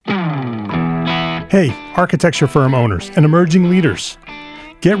Hey, architecture firm owners and emerging leaders.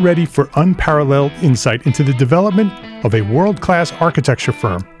 Get ready for unparalleled insight into the development of a world-class architecture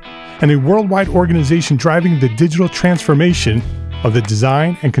firm and a worldwide organization driving the digital transformation of the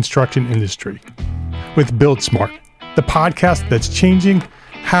design and construction industry. With Build Smart, the podcast that's changing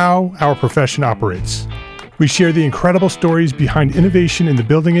how our profession operates. We share the incredible stories behind innovation in the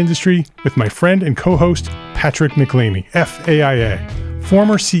building industry with my friend and co-host, Patrick McLamey, FAIA,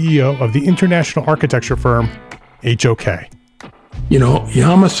 former CEO of the international architecture firm, HOK. You know,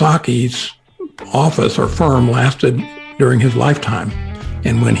 Yamasaki's office or firm lasted during his lifetime.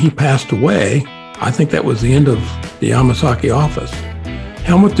 And when he passed away, I think that was the end of the Yamasaki office.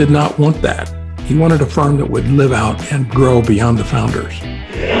 Helmut did not want that. He wanted a firm that would live out and grow beyond the founders.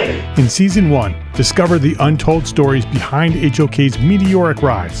 In Season 1, discover the untold stories behind HOK's meteoric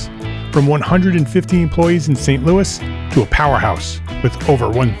rise, from 150 employees in St. Louis to a powerhouse with over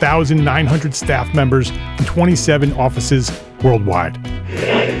 1,900 staff members and 27 offices worldwide.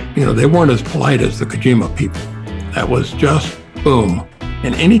 You know, they weren't as polite as the Kojima people. That was just boom.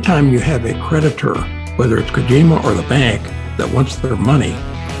 And anytime you have a creditor, whether it's Kojima or the bank, that wants their money,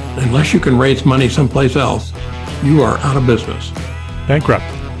 unless you can raise money someplace else, you are out of business. Bankrupt.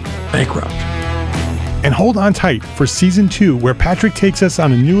 And hold on tight for Season 2, where Patrick takes us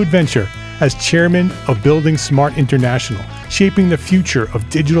on a new adventure as chairman of Building Smart International, shaping the future of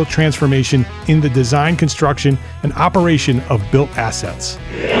digital transformation in the design, construction, and operation of built assets.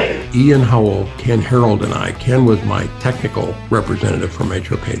 Ian Howell, Ken Harold, and I, Ken was my technical representative from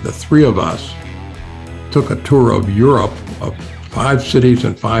HOK. The three of us took a tour of Europe of 5 cities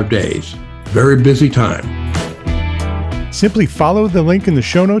in 5 days. Very busy time. Simply follow the link in the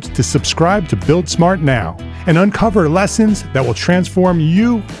show notes to subscribe to Build Smart now and uncover lessons that will transform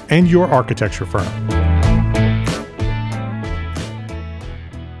you and your architecture firm.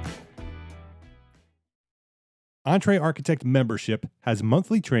 EntreArchitect membership has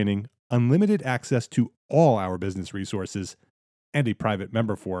monthly training, unlimited access to all our business resources, and a private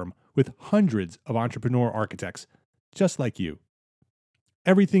member forum with hundreds of entrepreneur architects just like you.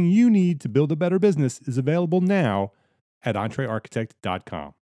 Everything you need to build a better business is available now at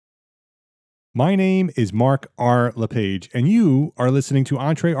EntreArchitect.com. My name is Mark R. LePage, and you are listening to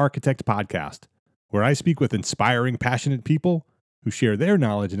EntreArchitect Podcast, where I speak with inspiring, passionate people who share their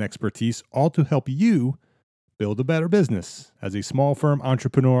knowledge and expertise, all to help you build a better business as a small firm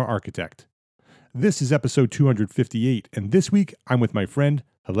entrepreneur architect. This is episode 258, and this week I'm with my friend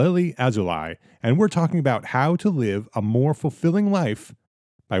Haleli Azoulay, and we're talking about how to live a more fulfilling life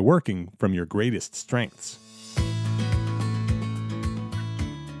by working from your greatest strengths.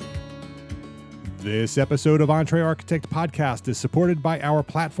 This episode of EntreArchitect Podcast is supported by our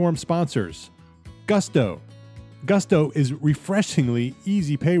platform sponsors, Gusto. Gusto is refreshingly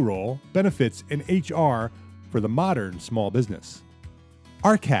easy payroll, benefits, and HR for the modern small business.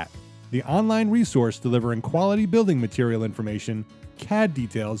 ARCAT, the online resource delivering quality building material information, CAD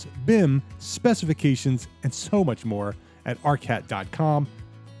details, BIM, specifications, and so much more at arcat.com.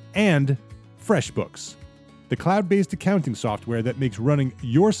 And FreshBooks, the cloud-based accounting software that makes running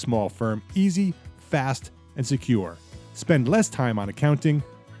your small firm easy, fast, and secure. Spend less time on accounting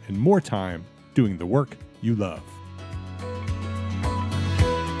and more time doing the work you love.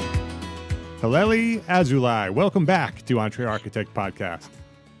 Haleli Azoulay, welcome back to EntreArchitect Podcast.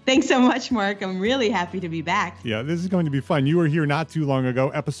 Thanks so much, Mark. I'm really happy to be back. Yeah, this is going to be fun. You were here not too long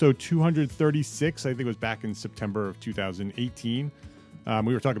ago, episode 236. I think it was back in September of 2018.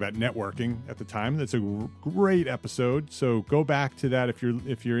 We were talking about networking at the time. That's a great episode. So go back to that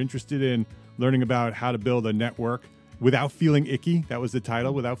if you're interested in learning about how to build a network without feeling icky. That was the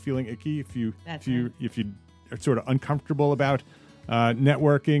title, Without Feeling Icky. If you are sort of uncomfortable about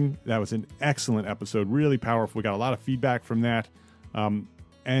networking, that was an excellent episode. Really powerful. We got a lot of feedback from that.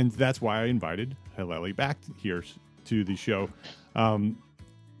 And that's why I invited Haleli back here to the show.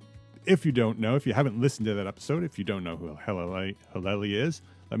 If you don't know, if you haven't listened to that episode, if you don't know who Haleli is,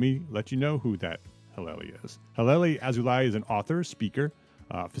 let me let you know who that Haleli is. Haleli Azoulay is an author, speaker,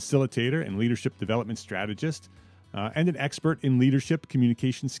 facilitator, and leadership development strategist, and an expert in leadership,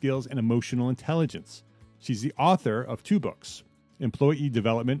 communication skills, and emotional intelligence. She's the author of 2 books, Employee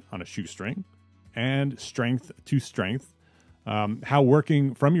Development on a Shoestring and Strength to Strength, how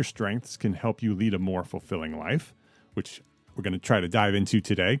working from your strengths can help you lead a more fulfilling life, which we're going to try to dive into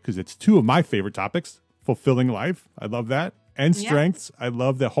today because it's 2 of my favorite topics, fulfilling life. I love that. And strengths. I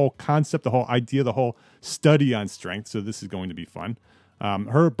love the whole concept, the whole idea, the whole study on strength. So this is going to be fun.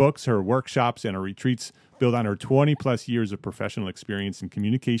 Her books, her workshops, and her retreats build on her 20 plus years of professional experience in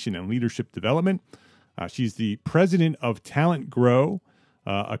communication and leadership development. She's the president of Talent Grow,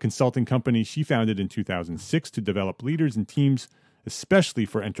 a consulting company she founded in 2006 to develop leaders and teams, especially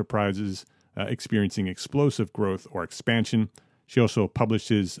for enterprises experiencing explosive growth or expansion. She also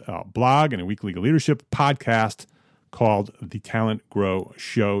publishes a blog and a weekly leadership podcast called The Talent Grow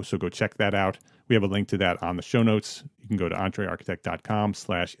Show. So go check that out. We have a link to that on the show notes. You can go to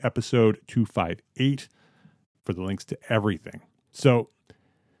entrearchitect.com/episode 258 for the links to everything. So,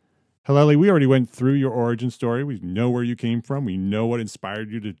 Haleli, we already went through your origin story. We know where you came from. We know what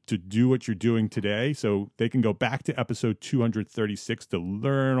inspired you to do what you're doing today. So they can go back to episode 236 to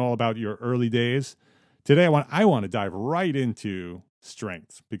learn all about your early days. Today, I want to dive right into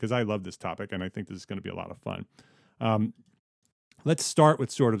strengths because I love this topic and I think this is going to be a lot of fun. Let's start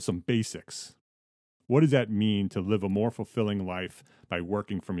with sort of some basics. What does that mean to live a more fulfilling life by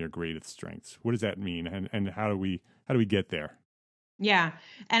working from your greatest strengths? What does that mean, and how do we get there? Yeah,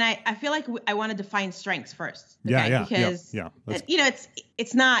 and I feel like I want to define strengths first. Okay? Because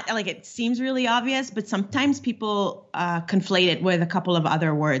it's not like it seems really obvious, but sometimes people conflate it with a couple of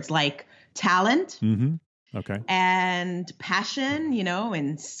other words like talent, and passion,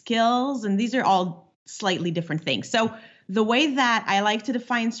 and skills, and these are all slightly different things. So the way that I like to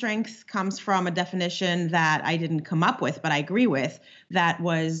define strength comes from a definition that I didn't come up with, but I agree with, that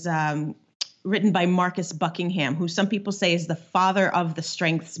was written by Marcus Buckingham, who some people say is the father of the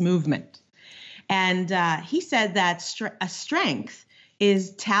strengths movement. And he said that a strength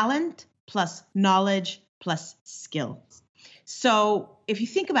is talent plus knowledge plus skills. So if you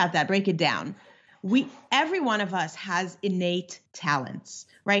think about that, break it down. Every one of us has innate talents,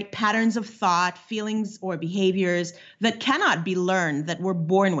 right? Patterns of thought, feelings, or behaviors that cannot be learned, that we're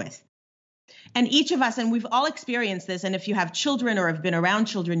born with. And each of us, and we've all experienced this, and if you have children or have been around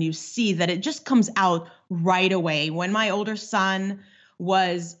children, you see that it just comes out right away. When my older son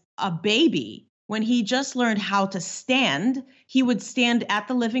was a baby, when he just learned how to stand, he would stand at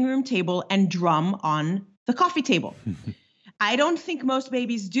the living room table and drum on the coffee table. I don't think most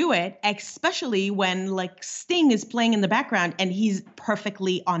babies do it, especially when like Sting is playing in the background and he's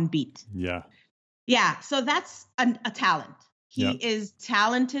perfectly on beat. Yeah. Yeah. So that's a talent. He is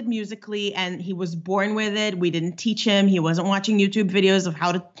talented musically and he was born with it. We didn't teach him. He wasn't watching YouTube videos of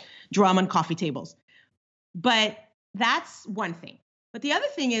how to drum on coffee tables. But that's one thing. But the other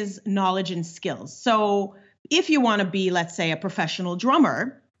thing is knowledge and skills. So if you want to be, let's say, a professional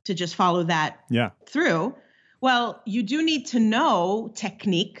drummer, to just follow that through, well, you do need to know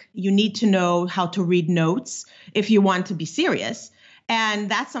technique. You need to know how to read notes if you want to be serious. And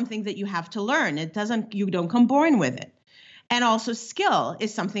that's something that you have to learn. You don't come born with it. And also skill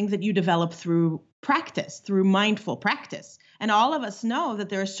is something that you develop through practice, through mindful practice. And all of us know that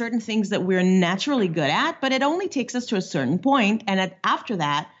there are certain things that we're naturally good at, but it only takes us to a certain point. And after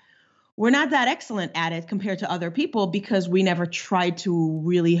that, we're not that excellent at it compared to other people because we never tried to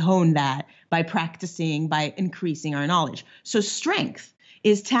really hone that by practicing, by increasing our knowledge. So strength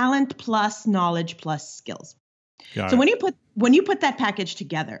is talent plus knowledge plus skills. So when you put that package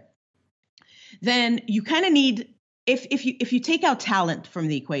together, then you kind of need, if you take out talent from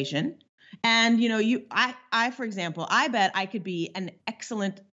the equation, and I for example, I bet I could be an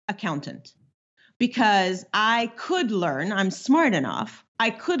excellent accountant because I could learn, I'm smart enough, I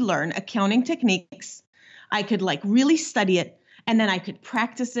could learn accounting techniques. I could really study it, and then I could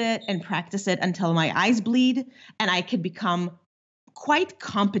practice it until my eyes bleed, and I could become quite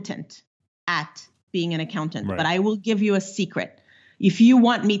competent at being an accountant. Right. But I will give you a secret. If you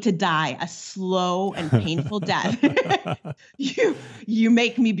want me to die a slow and painful death, you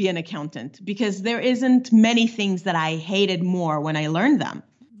make me be an accountant, because there isn't many things that I hated more when I learned them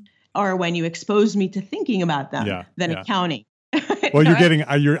or when you exposed me to thinking about them than accounting. Well,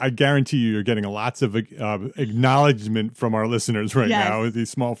 I guarantee you're getting lots of acknowledgement from our listeners right now. These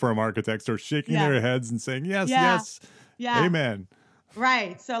small firm architects are shaking their heads and saying, yes, amen.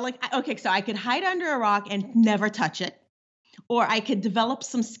 Right. So so I could hide under a rock and never touch it. Or I could develop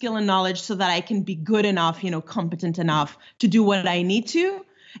some skill and knowledge so that I can be good enough, competent enough to do what I need to.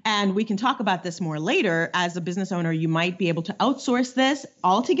 And we can talk about this more later. As a business owner, you might be able to outsource this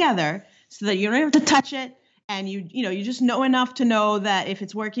altogether so that you don't have to touch it. And you just know enough to know that if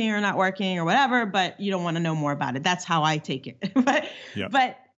it's working or not working or whatever, but you don't want to know more about it. That's how I take it. But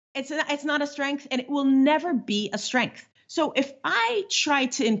it's not a strength, and it will never be a strength. So if I try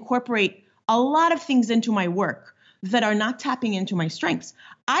to incorporate a lot of things into my work that are not tapping into my strengths,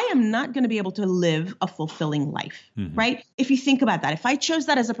 I am not going to be able to live a fulfilling life, right? If you think about that, if I chose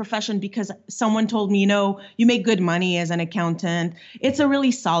that as a profession because someone told me, you make good money as an accountant, it's a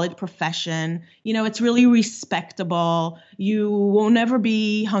really solid profession, it's really respectable, you will never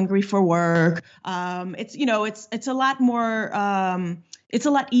be hungry for work, it's a lot more, It's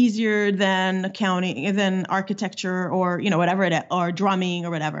a lot easier than accounting, than architecture, or, whatever or drumming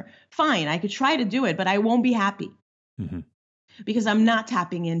or whatever. Fine, I could try to do it, but I won't be happy because I'm not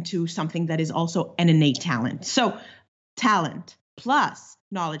tapping into something that is also an innate talent. So talent plus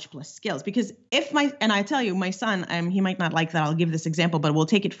knowledge plus skills. Because and I tell you, my son, he might not like that I'll give this example, but we'll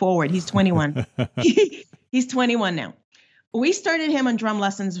take it forward. He's 21. He's 21 now. We started him on drum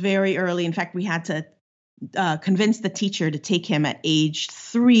lessons very early. In fact, we had to convince the teacher to take him at age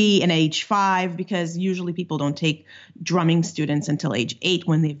 3 and age 5, because usually people don't take drumming students until age 8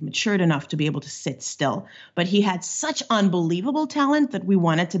 when they've matured enough to be able to sit still. But he had such unbelievable talent that we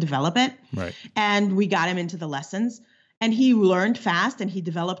wanted to develop it. Right. And we got him into the lessons, and he learned fast and he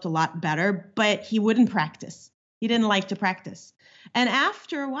developed a lot better, but he wouldn't practice. He didn't like to practice. And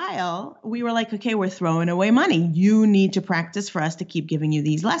after a while, we were like, okay, we're throwing away money. You need to practice for us to keep giving you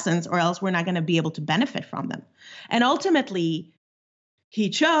these lessons, or else we're not going to be able to benefit from them. And ultimately, he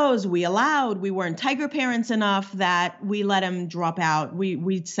chose, we allowed, we weren't tiger parents enough that we let him drop out.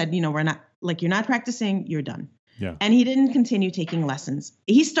 We said, we're not, like, you're not practicing, you're done. Yeah. And he didn't continue taking lessons.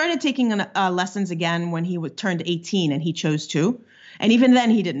 He started taking lessons again when he turned 18, and he chose to. And even then,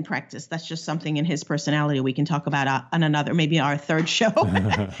 he didn't practice. That's just something in his personality we can talk about on another, maybe our third show.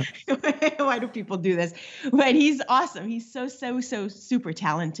 Why do people do this? But he's awesome. He's so super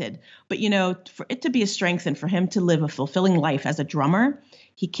talented. But, for it to be a strength and for him to live a fulfilling life as a drummer,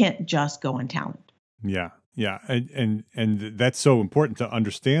 he can't just go on talent. Yeah. Yeah. And that's so important to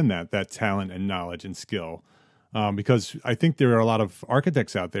understand that talent and knowledge and skill. Because I think there are a lot of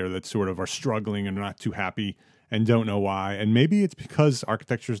architects out there that sort of are struggling and not too happy and don't know why. And maybe it's because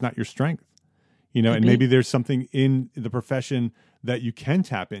architecture is not your strength, and maybe there's something in the profession that you can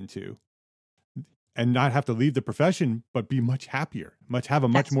tap into and not have to leave the profession, but be much happier, have a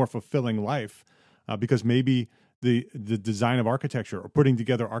much more fulfilling life, because maybe the design of architecture, or putting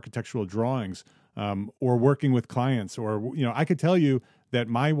together architectural drawings, or working with clients, or, I could tell you that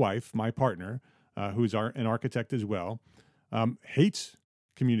my wife, my partner, who's an architect as well, hates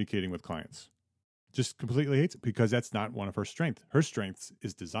communicating with clients. Just completely hates it, because that's not one of her strengths. Her strength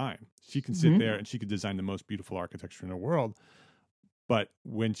is design. She can sit there and she could design the most beautiful architecture in the world. But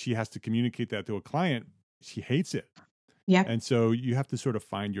when she has to communicate that to a client, she hates it. Yeah. And so you have to sort of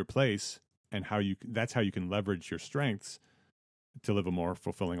find your place, and that's how you can leverage your strengths to live a more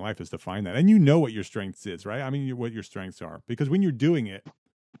fulfilling life, is to find that. And what your strengths is, right? I mean, what your strengths are, because when you're doing it,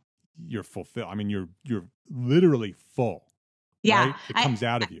 you're fulfilled. I mean, you're literally full. Yeah. Right? It comes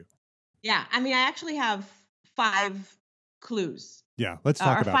out of you. Yeah. I mean, I actually have 5 clues. Yeah. Let's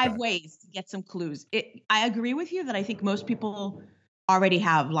talk about 5 that. ways to get some clues. I agree with you that I think most people already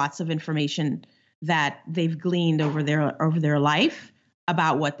have lots of information that they've gleaned over their life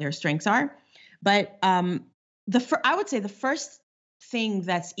about what their strengths are. But I would say the first thing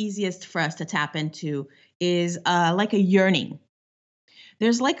that's easiest for us to tap into is like a yearning.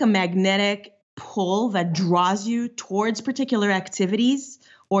 There's like a magnetic pull that draws you towards particular activities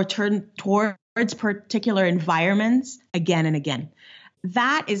or towards particular environments again and again.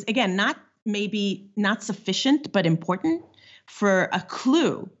 That is, again, not sufficient, but important for a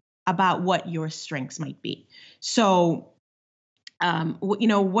clue about what your strengths might be. So,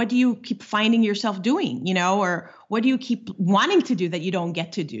 what do you keep finding yourself doing, or what do you keep wanting to do that you don't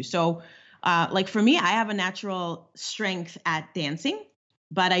get to do? So, like for me, I have a natural strength at dancing,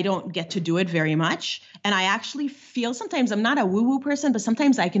 but I don't get to do it very much. And I actually feel sometimes, I'm not a woo-woo person, but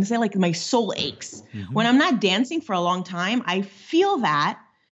sometimes I can say like my soul aches. When I'm not dancing for a long time, I feel that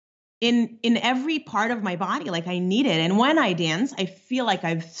in every part of my body, like I need it. And when I dance, I feel like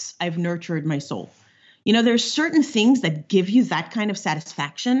I've nurtured my soul. There's certain things that give you that kind of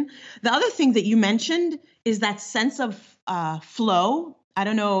satisfaction. The other thing that you mentioned is that sense of flow. I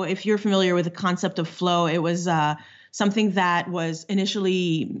don't know if you're familiar with the concept of flow. It was something that was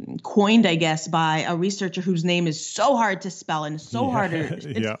initially coined, I guess, by a researcher whose name is so hard to spell and so hard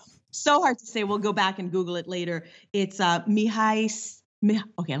so hard to say. We'll go back and Google it later. It's Mihai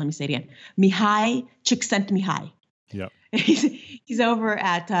Csikszentmihalyi. Yeah. He's over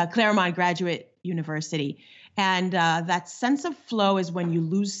at Claremont Graduate University. And that sense of flow is when you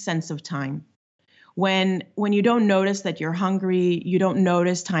lose sense of time. When you don't notice that you're hungry, you don't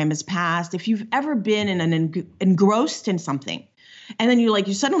notice time has passed. If you've ever been engrossed in something, and then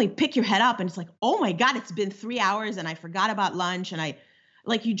you suddenly pick your head up and it's like, oh my God, it's been 3 hours and I forgot about lunch. And and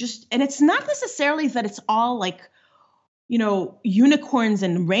it's not necessarily that it's all like, unicorns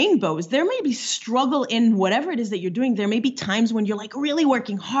and rainbows. There may be struggle in whatever it is that you're doing. There may be times when you're like really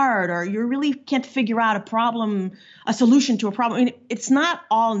working hard, or you really can't figure out a solution to a problem. I mean, it's not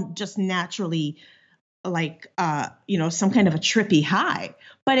all just naturally like some kind of a trippy high,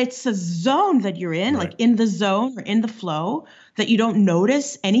 but it's a zone that you're in, like in the zone or in the flow, that you don't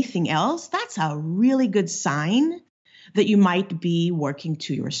notice anything else. That's a really good sign that you might be working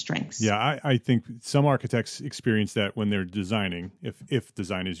to your strengths. Yeah, I think some architects experience that when they're designing, if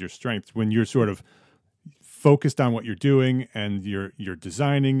design is your strength, when you're sort of focused on what you're doing and you're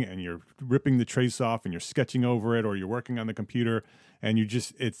designing and you're ripping the trace off and you're sketching over it, or you're working on the computer and it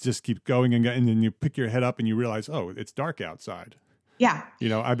just keeps going, and then you pick your head up and you realize, oh, it's dark outside. Yeah.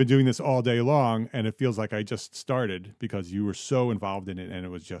 I've been doing this all day long and it feels like I just started, because you were so involved in it and it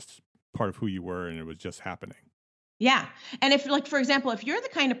was just part of who you were and it was just happening. Yeah. And if, like, for example, if you're the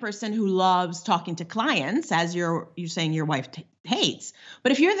kind of person who loves talking to clients, as you're saying your wife hates,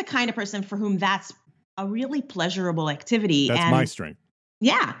 but if you're the kind of person for whom that's a really pleasurable activity. That's my strength.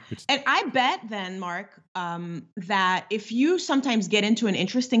 Yeah. And I bet then, Mark, that if you sometimes get into an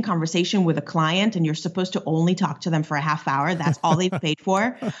interesting conversation with a client and you're supposed to only talk to them for a half hour, that's all they've paid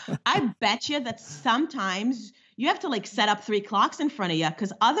for. I bet you that sometimes you have to like set up 3 clocks in front of you,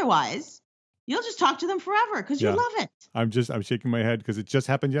 because otherwise you'll just talk to them forever because you love it. I'm shaking my head because it just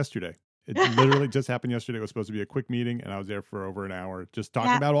happened yesterday. It literally just happened yesterday. It was supposed to be a quick meeting and I was there for over an hour just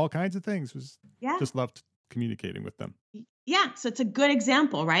talking about all kinds of things. Just loved communicating with them. Yeah. So it's a good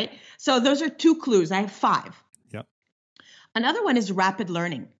example, right? So those are 2 clues. I have 5. Yep. Another one is rapid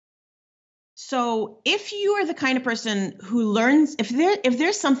learning. So if you are the kind of person who learns, if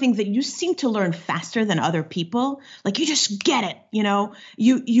there's something that you seem to learn faster than other people, like you just get it,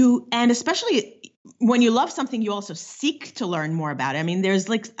 and especially when you love something, you also seek to learn more about it. I mean, there's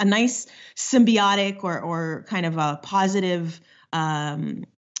like a nice symbiotic or kind of a positive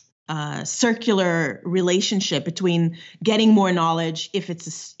circular relationship between getting more knowledge if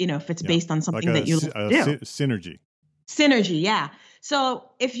it's based on something like that you do. Synergy, yeah. So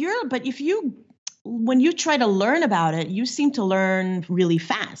when you try to learn about it, you seem to learn really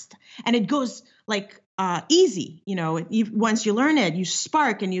fast, and it goes like easy. Once you learn it, you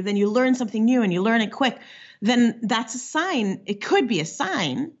spark, and then you learn something new, and you learn it quick. Then that's a sign. It could be a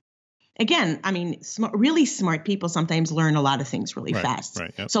sign. Again, I mean, really smart people sometimes learn a lot of things really fast.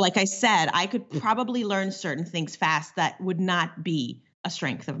 Right, yep. So like I said, I could probably learn certain things fast that would not be a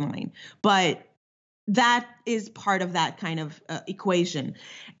strength of mine, but that is part of that kind of equation.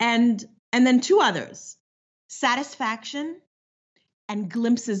 And then 2 others, satisfaction and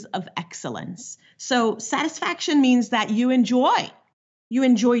glimpses of excellence. So satisfaction means that you enjoy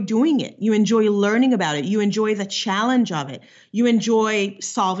doing it. You enjoy learning about it. You enjoy the challenge of it. You enjoy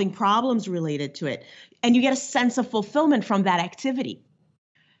solving problems related to it. And you get a sense of fulfillment from that activity.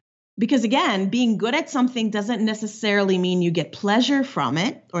 Because again, being good at something doesn't necessarily mean you get pleasure from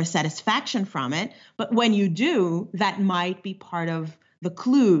it or satisfaction from it. But when you do, that might be part of the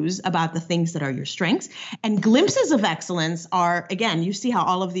clues about the things that are your strengths. And glimpses of excellence are, again, you see how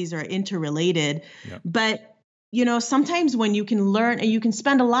all of these are interrelated. Yep. But, sometimes when you can learn, and you can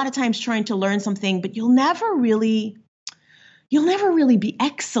spend a lot of times trying to learn something, but you'll never really be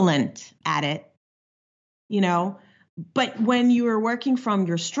excellent at it, But when you are working from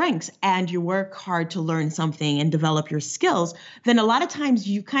your strengths and you work hard to learn something and develop your skills, then a lot of times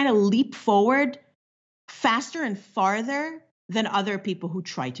you kind of leap forward faster and farther than other people who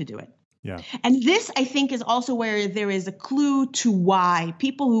try to do it. Yeah. And this, I think, is also where there is a clue to why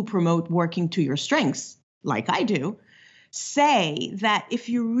people who promote working to your strengths, like I do, say that if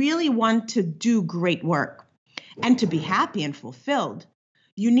you really want to do great work and to be happy and fulfilled,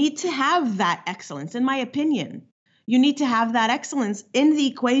 you need to have that excellence, in my opinion. You need to have that excellence in the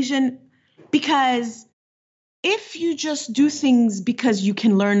equation, because if you just do things because you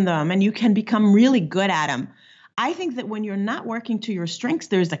can learn them and you can become really good at them, I think that when you're not working to your strengths,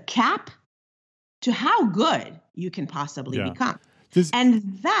 there's a cap to how good you can possibly become.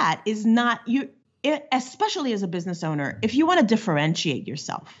 And that is not you, especially as a business owner. If you want to differentiate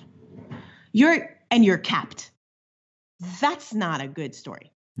yourself, you're capped. That's not a good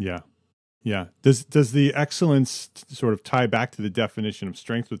story. Yeah. Yeah. Does the excellence sort of tie back to the definition of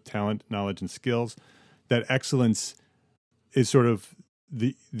strength with talent, knowledge, and skills? That excellence is sort of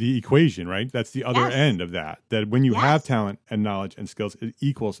the equation, right? That's the other end of that. That when you have talent and knowledge and skills, it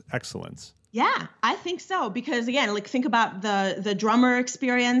equals excellence. Yeah, I think so. Because again, like think about the drummer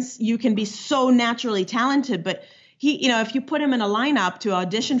experience. You can be so naturally talented, but if you put him in a lineup to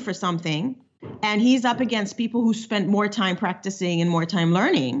audition for something, and he's up against people who spent more time practicing and more time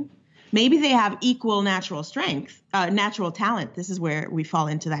learning, maybe they have equal natural strength, natural talent. This is where we fall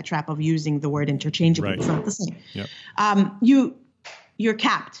into that trap of using the word interchangeably. Right. It's not the same. Yep. You're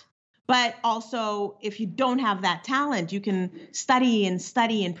capped. But also, if you don't have that talent, you can study and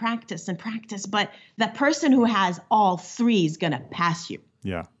study and practice and practice. But the person who has all three is going to pass you.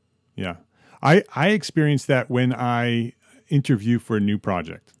 Yeah. Yeah. I experienced that when I interview for a new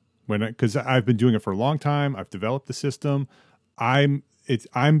project, because I've been doing it for a long time. I've developed the system. I'm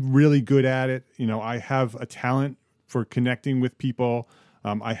really good at it. I have a talent for connecting with people.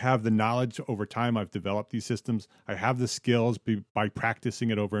 I have the knowledge over time. I've developed these systems. I have the skills by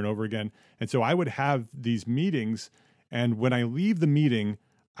practicing it over and over again. And so I would have these meetings, and when I leave the meeting,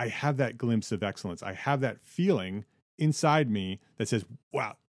 I have that glimpse of excellence. I have that feeling inside me that says,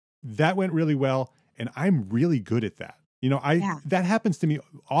 wow, that went really well, and I'm really good at that. That happens to me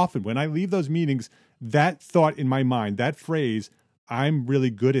often. When I leave those meetings, that thought in my mind, that phrase, I'm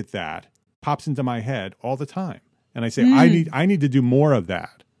really good at that, pops into my head all the time. And I say, I need to do more of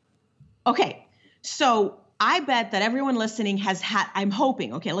that. Okay. So I bet that everyone listening has had, I'm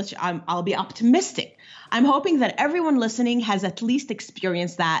hoping, I'll be optimistic. I'm hoping that everyone listening has at least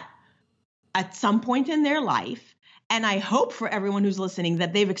experienced that at some point in their life. And I hope for everyone who's listening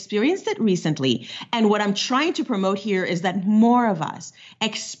that they've experienced it recently. And what I'm trying to promote here is that more of us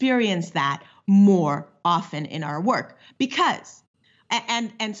experience that more often in our work. Because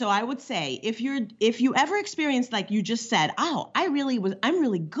And so I would say, if you ever experience, like you just said, oh, I'm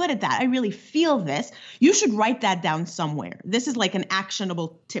really good at that, I really feel this, you should write that down somewhere. This is like an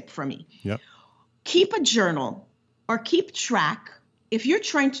actionable tip for me. Yep. Keep a journal or keep track. If you're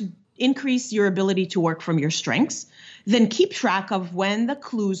trying to increase your ability to work from your strengths, then keep track of when the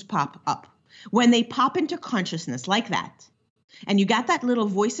clues pop up, when they pop into consciousness like that. And you got that little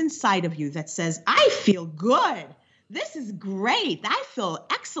voice inside of you that says, I feel good. This is great. I feel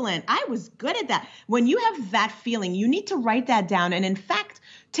excellent. I was good at that. When you have that feeling, you need to write that down. And in fact,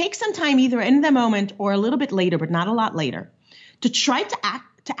 take some time either in the moment or a little bit later, but not a lot later, to try to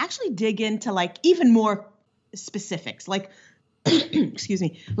actually dig into like even more specifics. Like, excuse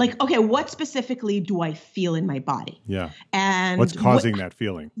me, like, okay, what specifically do I feel in my body? Yeah. And what's causing that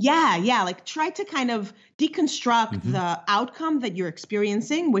feeling? Yeah. Like try to kind of deconstruct the outcome that you're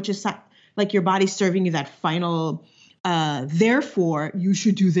experiencing, which is like your body's serving you that final therefore you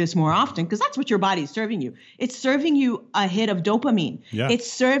should do this more often, because that's what your body's serving you. It's serving you a hit of dopamine. Yeah.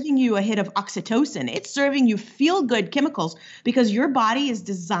 It's serving you a hit of oxytocin. It's serving you feel good chemicals, because your body is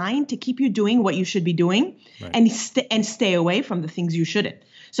designed to keep you doing what you should be doing, right, and stay away from the things you shouldn't.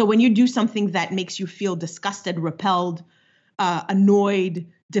 So when you do something that makes you feel disgusted, repelled, annoyed,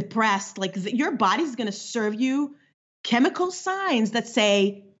 depressed, like your body's going to serve you chemical signs that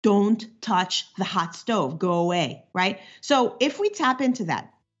say, don't touch the hot stove, go away, right? So if we tap into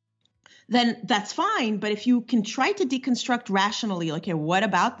that, then that's fine. But if you can try to deconstruct rationally, okay, what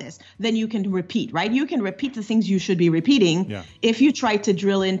about this? Then you can repeat, right? You can repeat the things you should be repeating if you try to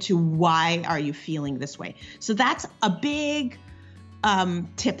drill into why are you feeling this way. So that's a big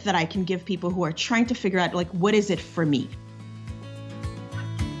tip that I can give people who are trying to figure out, like, what is it for me?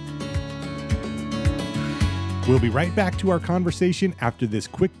 We'll be right back to our conversation after this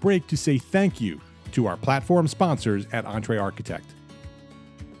quick break to say thank you to our platform sponsors at EntreArchitect: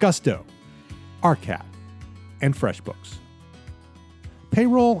 Gusto, ARCAT, and FreshBooks.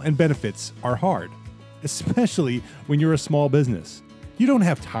 Payroll and benefits are hard, especially when you're a small business. You don't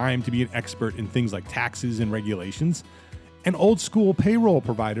have time to be an expert in things like taxes and regulations. And old school payroll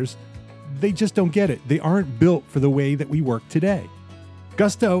providers, they just don't get it. They aren't built for the way that we work today.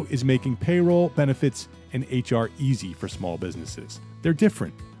 Gusto is making payroll, benefits, and HR easy for small businesses. They're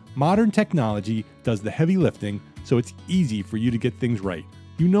different. Modern technology does the heavy lifting, so it's easy for you to get things right.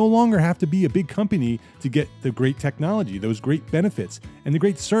 You no longer have to be a big company to get the great technology, those great benefits, and the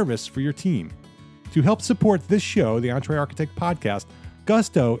great service for your team. To help support this show, the EntreArchitect podcast,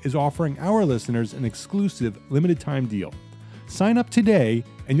 Gusto is offering our listeners an exclusive limited-time deal. Sign up today,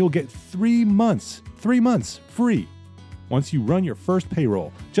 and you'll get 3 months free. Once you run your first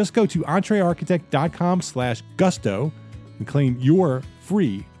payroll, just go to entrearchitect.com/gusto and claim your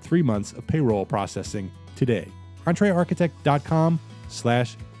free 3 months of payroll processing today.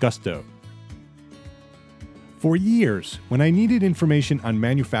 entrearchitect.com/gusto. For years, when I needed information on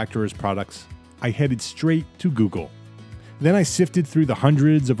manufacturers' products, I headed straight to Google. Then I sifted through the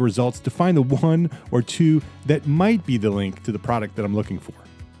hundreds of results to find the one or two that might be the link to the product that I'm looking for.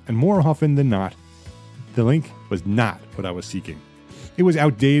 And more often than not, the link was not what I was seeking. It was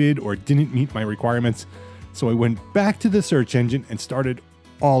outdated or didn't meet my requirements, so I went back to the search engine and started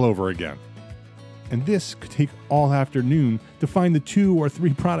all over again. And this could take all afternoon to find the 2 or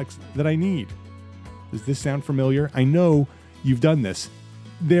 3 products that I need. Does this sound familiar? I know you've done this.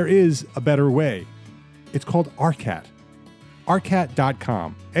 There is a better way. It's called ARCAT.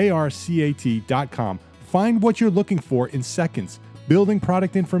 arcat.com, ARCAT.com. Find what you're looking for in seconds. Building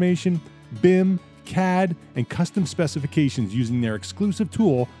product information, BIM, CAD, and custom specifications using their exclusive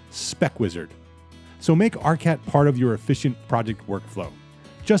tool, SpecWizard. So make ARCAT part of your efficient project workflow.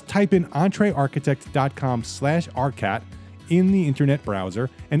 Just type in entrearchitect.com/ARCAT in the internet browser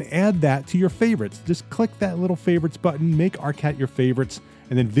and add that to your favorites. Just click that little favorites button, make ARCAT your favorites,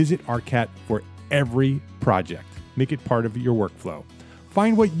 and then visit ARCAT for every project. Make it part of your workflow.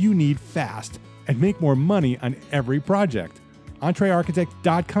 Find what you need fast and make more money on every project.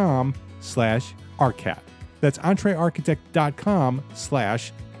 entrearchitect.com/ARCAT. That's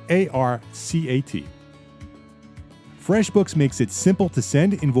entrearchitect.com/ARCAT. FreshBooks makes it simple to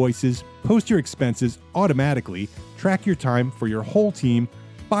send invoices, post your expenses automatically, track your time for your whole team,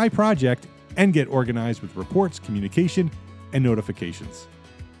 by project, and get organized with reports, communication, and notifications.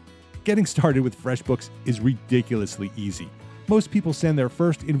 Getting started with FreshBooks is ridiculously easy. Most people send their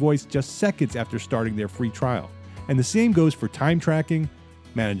first invoice just seconds after starting their free trial. And the same goes for time tracking,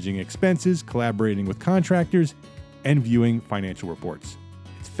 managing expenses, collaborating with contractors, and viewing financial reports.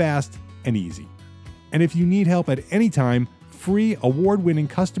 It's fast and easy. And if you need help at any time, free award-winning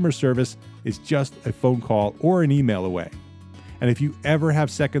customer service is just a phone call or an email away. And if you ever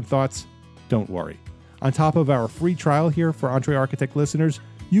have second thoughts, don't worry. On top of our free trial here for EntreArchitect listeners,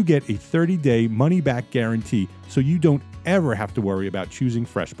 you get a 30-day money-back guarantee so you don't ever have to worry about choosing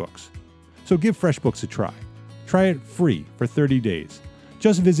FreshBooks. So give FreshBooks a try. Try it free for 30 days.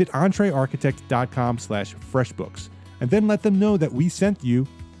 Just visit entrearchitect.com/FreshBooks and then let them know that we sent you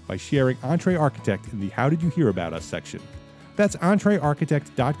by sharing EntreArchitect in the How Did You Hear About Us section. That's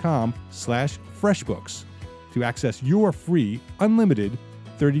entrearchitect.com/FreshBooks to access your free, unlimited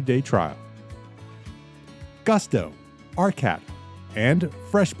 30-day trial. Gusto, ARCAT, and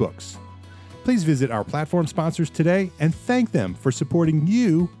FreshBooks. Please visit our platform sponsors today and thank them for supporting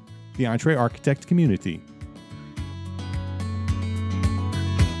you, the EntreArchitect community.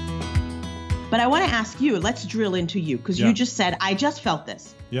 But I want to ask you, let's drill into you, because you just said, I just felt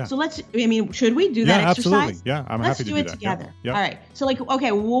this. Yeah. So should we do that exercise? Absolutely. Yeah, I'm let's happy to do it that. together. Yeah. All right. So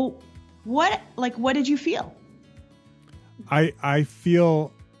okay, well, what did you feel? I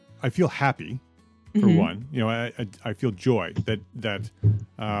feel happy for one. You know, I feel joy that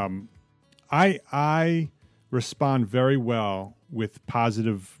I respond very well with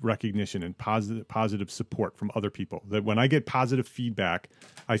positive recognition and positive support from other people. That when I get positive feedback,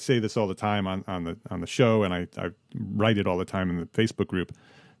 I say this all the time on the show, and I write it all the time in the Facebook group,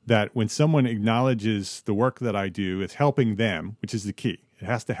 that when someone acknowledges the work that I do, it's helping them, which is the key. It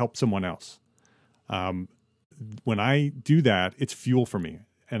has to help someone else. When I do that, it's fuel for me.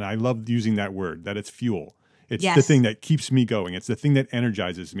 And I love using that word, that it's fuel. It's the thing that keeps me going. It's the thing that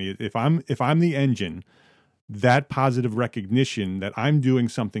energizes me. If I'm the engine, that positive recognition that I'm doing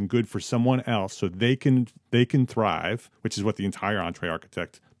something good for someone else so they can thrive, which is what the entire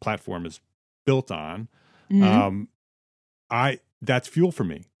EntreArchitect platform is built on. That's fuel for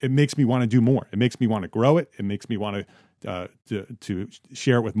me. It makes me want to do more. It makes me want to grow it. It makes me want to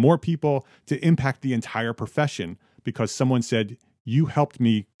share it with more people, to impact the entire profession, because someone said, you helped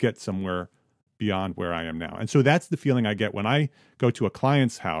me get somewhere beyond where I am now. And so that's the feeling I get when I go to a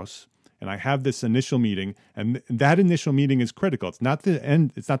client's house and I have this initial meeting, and that initial meeting is critical. It's not the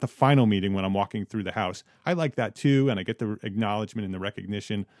end. It's not the final meeting when I'm walking through the house. I like that too, and I get the acknowledgement and the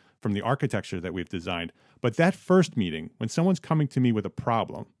recognition from the architecture that we've designed. But that first meeting, when someone's coming to me with a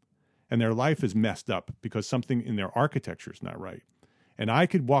problem and their life is messed up because something in their architecture is not right, and I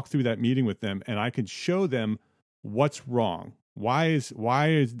could walk through that meeting with them and I could show them what's wrong. Why is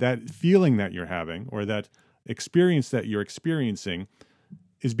that feeling that you're having, or that experience that you're experiencing,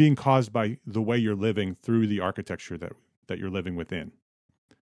 is being caused by the way you're living through the architecture that you're living within.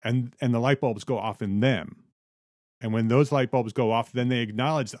 And the light bulbs go off in them. And when those light bulbs go off, then they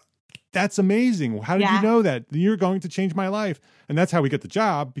acknowledge, that's amazing. How did you know that? You're going to change my life. And that's how we get the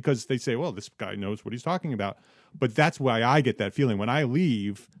job, because they say, well, this guy knows what he's talking about. But that's why I get that feeling. When I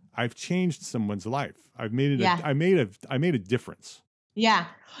leave, I've changed someone's life. I've made it. I made a difference. Yeah.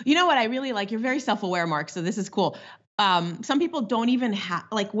 You know what I really like? You're very self-aware, Mark. So this is cool. Some people don't even have,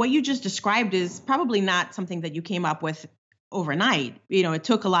 like, what you just described is probably not something that you came up with overnight. You know, it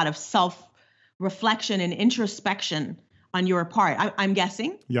took a lot of self-reflection and introspection on your part. I'm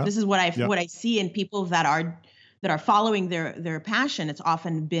guessing. Yeah. This is what I see in people that are following their passion. It's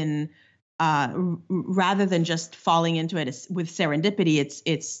often been rather than just falling into it with serendipity,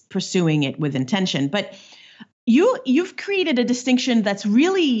 it's pursuing it with intention. But you've created a distinction that's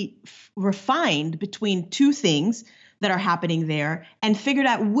really refined between two things that are happening there and figured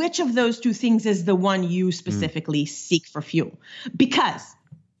out which of those two things is the one you specifically seek for fuel. Because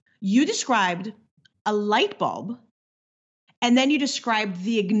you described a light bulb, and then you described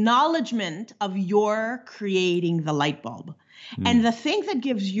the acknowledgement of your creating the light bulb. And the thing that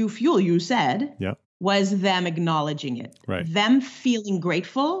gives you fuel, you said, was them acknowledging it, them feeling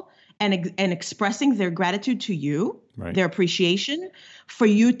grateful and expressing their gratitude to you, their appreciation for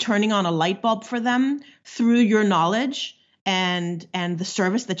you turning on a light bulb for them through your knowledge and the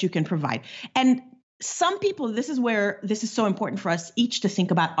service that you can provide. And some people, this is where this is so important for us each to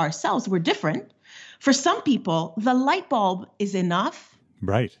think about ourselves. We're different. For some people, the light bulb is enough.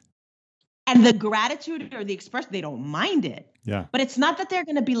 Right. And the gratitude or the expression, they don't mind it. Yeah. But it's not that they're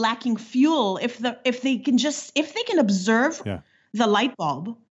going to be lacking fuel if they can observe the light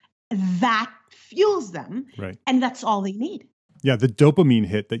bulb, that fuels them. Right. And that's all they need. Yeah, the dopamine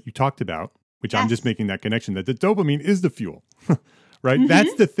hit that you talked about, which I'm just making that connection, that the dopamine is the fuel. Right? Mm-hmm.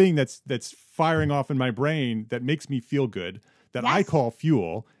 That's the thing that's firing off in my brain that makes me feel good, that I call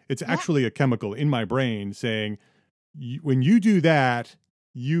fuel. It's actually a chemical in my brain saying, when you do that,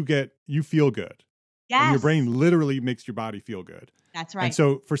 you feel good. Yes. And your brain literally makes your body feel good. That's right. And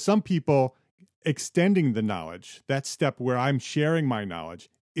so for some people, extending the knowledge, that step where I'm sharing my knowledge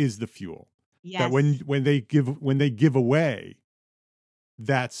is the fuel. Yes. That when they give away,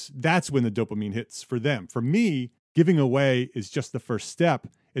 that's when the dopamine hits for them. For me, giving away is just the first step.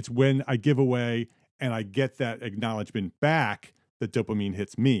 It's when I give away and I get that acknowledgement back, the dopamine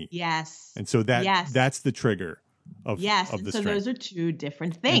hits me. Yes. And so that's the trigger of the so strength. Those are two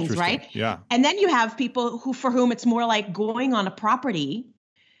different things, right? Yeah. And then you have people for whom it's more like going on a property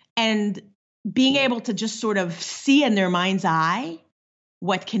and being able to just sort of see in their mind's eye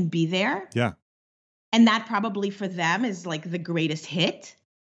what can be there. Yeah. And that probably for them is like the greatest hit.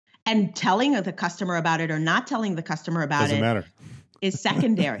 And telling the customer about it or not telling the customer about Doesn't matter. Is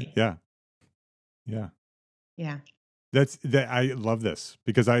secondary. Yeah. Yeah. Yeah. I love this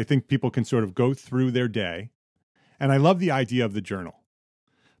because I think people can sort of go through their day. And I love the idea of the journal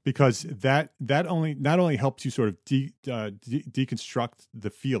because that not only helps you sort of deconstruct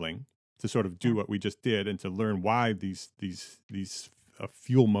the feeling to sort of do what we just did and to learn why these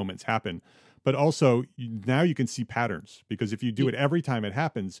fuel moments happen, but also now you can see patterns because if you do it every time it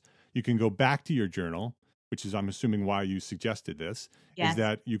happens, you can go back to your journal, which is, I'm assuming, why you suggested this, is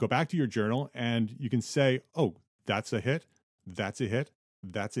that you go back to your journal and you can say, oh, that's a hit, that's a hit,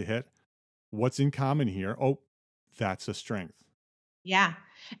 that's a hit. What's in common here? Oh, that's a strength. Yeah.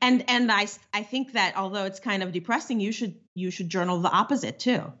 And I think that although it's kind of depressing, you should journal the opposite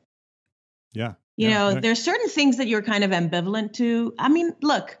too. Yeah. You know, there's certain things that you're kind of ambivalent to. I mean,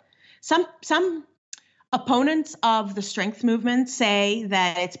 look, some opponents of the strength movement say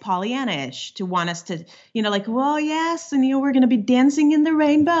that it's Pollyanna-ish to want us to, like, well, yes, and we're going to be dancing in the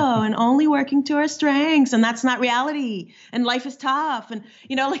rainbow and only working to our strengths, and that's not reality, and life is tough, and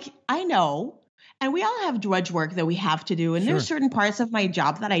I know, and we all have drudge work that we have to do, and there's certain parts of my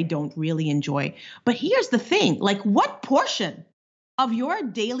job that I don't really enjoy. But here's the thing, like, what portion of your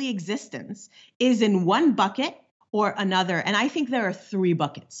daily existence is in one bucket or another? And I think there are three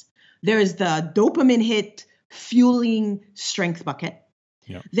buckets. There's the dopamine hit fueling strength bucket.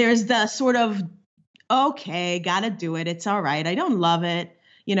 Yep. There's the sort of, okay, gotta do it. It's all right. I don't love it,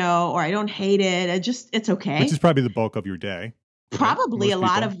 or I don't hate it. It's okay. Which is probably the bulk of your day. Probably a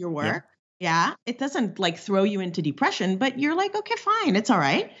lot of your work. Yeah. It doesn't like throw you into depression, but you're like, okay, fine. It's all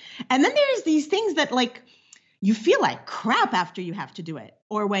right. And then there's these things that like, you feel like crap after you have to do it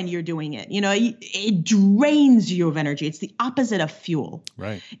or when you're doing it. It drains you of energy. It's the opposite of fuel.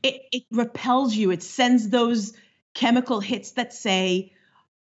 Right. It repels you. It sends those chemical hits that say,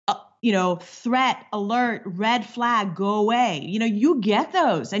 threat, alert, red flag, go away. You get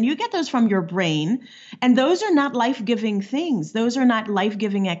those and you get those from your brain. And those are not life-giving things. Those are not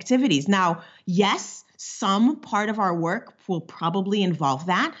life-giving activities. Now, yes, some part of our work will probably involve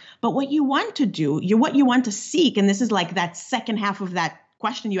that. But what you want to do, what you want to seek, and this is like that second half of that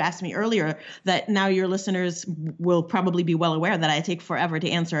question you asked me earlier that now your listeners will probably be well aware that I take forever to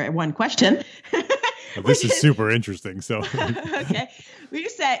answer one question. This is super interesting. So, okay. You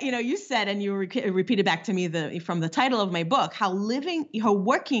said, and you repeated back to me from the title of my book, how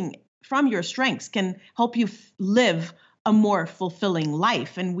working from your strengths can help you live a more fulfilling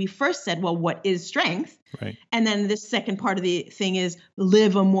life. And we first said, well, what is strength? Right. And then this second part of the thing is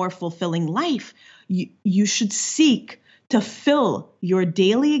live a more fulfilling life. You should seek to fill your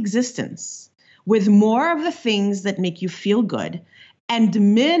daily existence with more of the things that make you feel good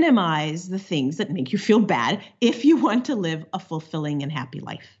and minimize the things that make you feel bad if you want to live a fulfilling and happy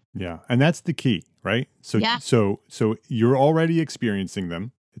life. Yeah. And that's the key, right? So, Yeah. so you're already experiencing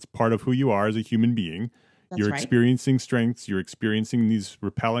them. It's part of who you are as a human being. That's You're right. experiencing strengths. You're experiencing these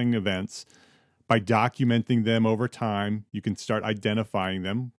repelling events. By documenting them over time, you can start identifying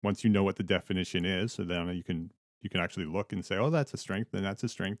them once you know what the definition is. So then you can actually look and say, oh, that's a strength, and that's a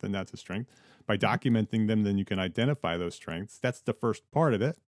strength, and that's a strength. By documenting them, then you can identify those strengths. That's the first part of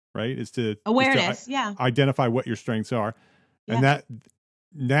it, right? Is to Awareness. identify what your strengths are. Yeah. And that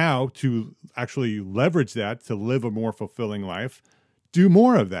now to actually leverage that to live a more fulfilling life, do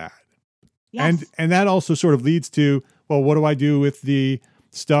more of that. Yes. And that also sort of leads to, well, what do I do with the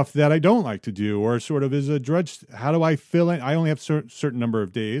stuff that I don't like to do, or sort of is a drudge? How do I fill in? I only have a certain number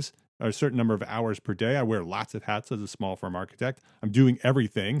of days or a certain number of hours per day. I wear lots of hats as a small firm architect. I'm doing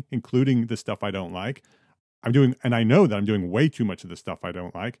everything, including the stuff I don't like. And I know that I'm doing way too much of the stuff I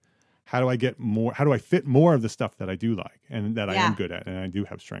don't like. How do I get more? How do I fit more of the stuff that I do like and that I am good at and I do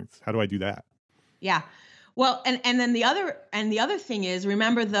have strengths? How do I do that? Yeah. Well, and then the other thing is,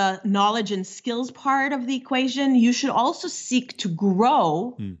 remember the knowledge and skills part of the equation. You should also seek to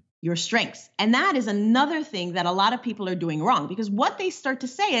grow your strengths. And that is another thing that a lot of people are doing wrong, because what they start to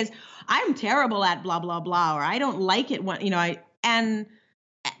say is, I'm terrible at blah, blah, blah, or I don't like it when, and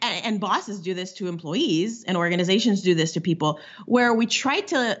bosses do this to employees and organizations do this to people, where we try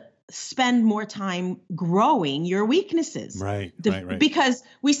to spend more time growing your weaknesses. Right. Because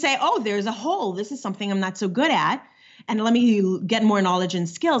we say, oh, there's a hole. This is something I'm not so good at. And let me get more knowledge and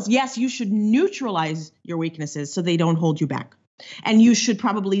skills. Yes, you should neutralize your weaknesses so they don't hold you back. And you should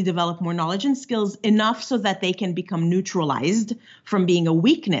probably develop more knowledge and skills enough so that they can become neutralized from being a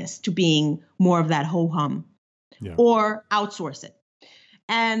weakness to being more of that ho-hum, or outsource it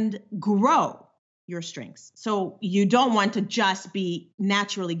and grow your strengths. So you don't want to just be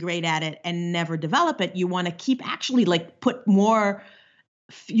naturally great at it and never develop it. You want to keep actually put more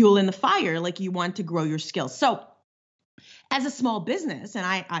fuel in the fire. You want to grow your skills. So as a small business, and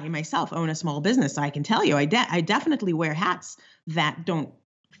I myself own a small business, so I can tell you, I definitely wear hats that don't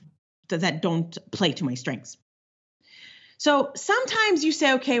play to my strengths. So sometimes you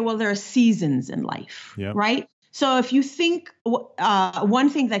say, okay, well, there are seasons in life, right? So if you think one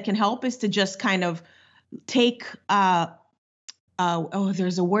thing that can help is to just kind of take, there's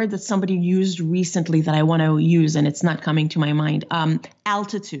a word that somebody used recently that I want to use, and it's not coming to my mind.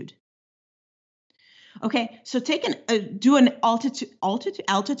 Altitude. Okay, so do an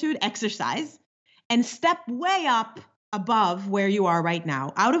altitude exercise and step way up above where you are right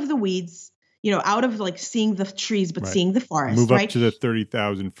now, out of the weeds, out of seeing the trees, but seeing the forest. Move up to the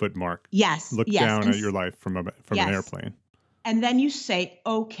 30,000 foot mark. Yes. Look down at your life from an airplane. And then you say,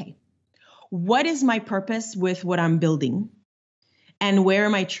 okay, what is my purpose with what I'm building? And where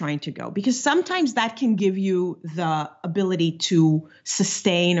am I trying to go? Because sometimes that can give you the ability to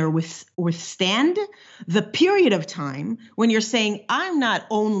sustain or withstand the period of time when you're saying, I'm not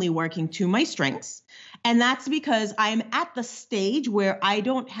only working to my strengths, and that's because I'm at the stage where I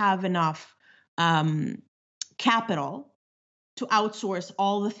don't have enough capital to outsource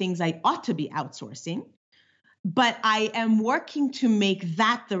all the things I ought to be outsourcing, but I am working to make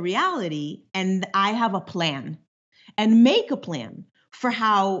that the reality, and I have a plan. And make a plan for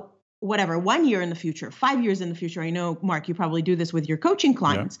how, 1 year in the future, 5 years in the future. I know, Mark, you probably do this with your coaching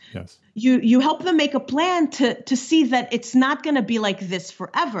clients. Yeah, yes. You help them make a plan to see that it's not going to be like this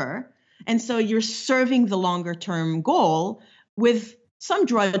forever. And so you're serving the longer term goal with some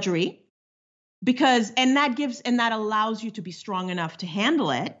drudgery, and that allows you to be strong enough to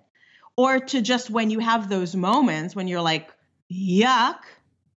handle it, or to just, when you have those moments when you're like, yuck,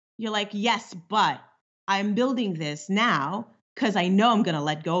 you're like, yes, but I'm building this now because I know I'm going to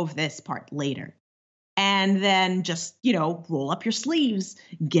let go of this part later. And then just, roll up your sleeves,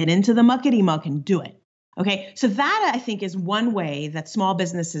 get into the muckety muck and do it. Okay. So that, I think, is one way that small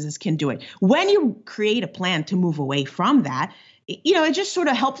businesses can do it. When you create a plan to move away from that, it just sort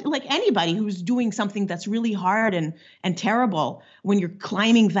of helps, like anybody who's doing something that's really hard and terrible. When you're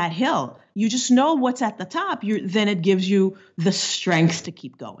climbing that hill, you just know what's at the top. Then it gives you the strength to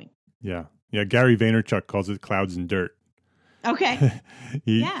keep going. Yeah. Yeah. Gary Vaynerchuk calls it clouds and dirt. Okay.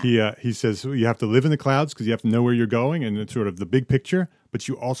 He says you have to live in the clouds because you have to know where you're going and it's sort of the big picture, but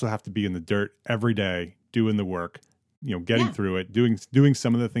you also have to be in the dirt every day, doing the work, getting through it, doing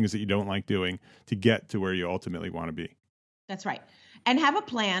some of the things that you don't like doing to get to where you ultimately want to be. That's right. And have a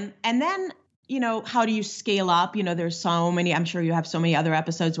plan. And then, how do you scale up? There's so many, I'm sure you have so many other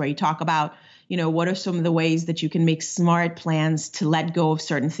episodes where you talk about, what are some of the ways that you can make smart plans to let go of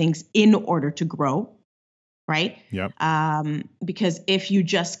certain things in order to grow, right? Yep. Because if you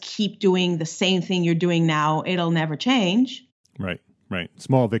just keep doing the same thing you're doing now, it'll never change. Right. Right.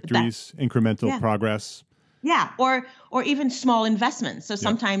 Small victories, incremental progress. Yeah, or even small investments. So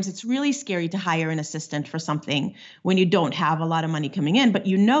sometimes it's really scary to hire an assistant for something when you don't have a lot of money coming in, but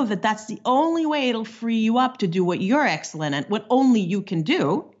you know that that's the only way it'll free you up to do what you're excellent at, what only you can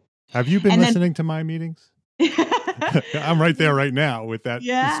do. Have you been listening to my meetings? I'm right there right now with that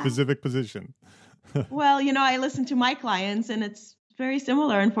specific position. Well, I listen to my clients and it's very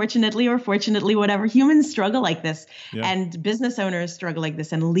similar, unfortunately or fortunately, whatever. Humans struggle like this, and business owners struggle like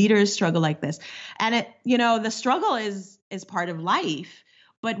this, and leaders struggle like this. And the struggle is part of life.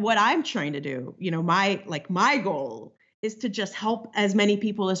 But what I'm trying to do, my goal is to just help as many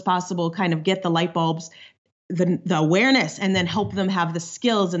people as possible kind of get the light bulbs, the awareness, and then help them have the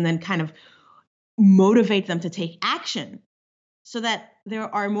skills, and then kind of motivate them to take action so that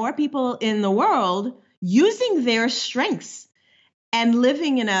there are more people in the world using their strengths and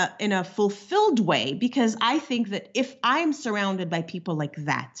living in a fulfilled way. Because I think that if I'm surrounded by people like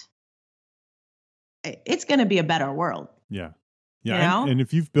that, it's going to be a better world. Yeah. Yeah. And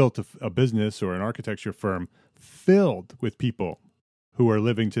if you've built a business or an architecture firm filled with people who are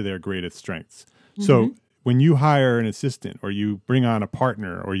living to their greatest strengths. Mm-hmm. So when you hire an assistant, or you bring on a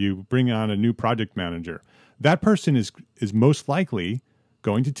partner, or you bring on a new project manager, that person is most likely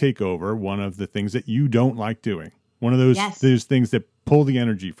going to take over one of the things that you don't like doing. One of those things that pull the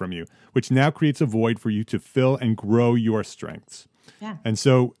energy from you, which now creates a void for you to fill and grow your strengths. Yeah. And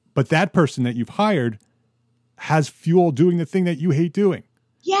so, but that person that you've hired has fuel doing the thing that you hate doing.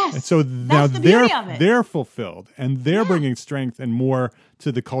 Yes. And so now they're fulfilled, and they're bringing strength and more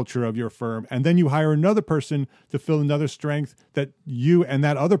to the culture of your firm. And then you hire another person to fill another strength that you and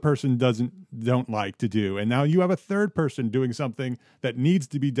that other person don't like to do. And now you have a third person doing something that needs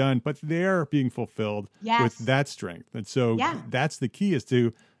to be done, but they're being fulfilled with that strength. And so that's the key, is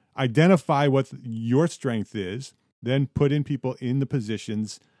to identify what your strength is, then put in people in the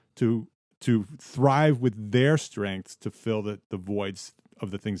positions to thrive with their strengths to fill the voids of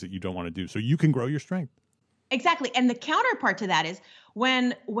the things that you don't want to do, so you can grow your strength. Exactly. And the counterpart to that is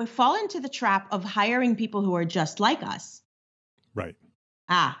when we fall into the trap of hiring people who are just like us. Right.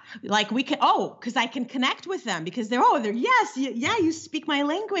 Like we can, because I can connect with them because they're you speak my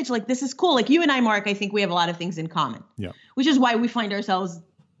language. Like, this is cool. Like you and I, Mark, I think we have a lot of things in common. Yeah. Which is why we find ourselves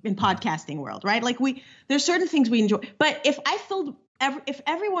in podcasting world, right? Like there's certain things we enjoy. But if if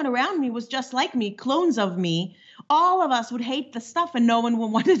everyone around me was just like me, clones of me, all of us would hate the stuff and no one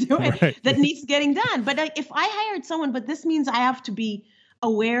would want to do it that needs getting done. But if I hired someone, but this means I have to be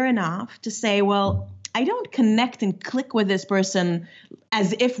aware enough to say, well, I don't connect and click with this person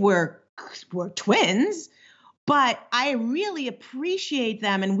as if we're twins, but I really appreciate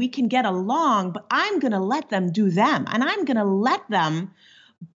them and we can get along, but I'm going to let them do them, and I'm going to let them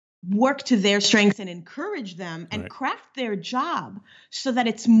work to their strengths and encourage them and craft their job so that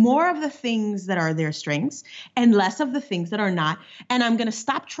it's more of the things that are their strengths and less of the things that are not. And I'm going to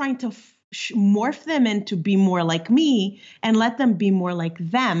stop trying to morph them into be more like me and let them be more like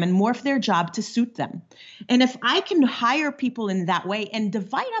them and morph their job to suit them. And if I can hire people in that way and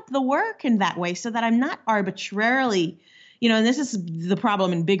divide up the work in that way so that I'm not arbitrarily, and this is the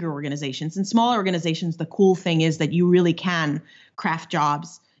problem in bigger organizations. In smaller organizations, the cool thing is that you really can craft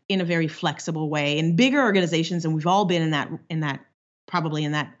jobs in a very flexible way. In bigger organizations, and we've all been in that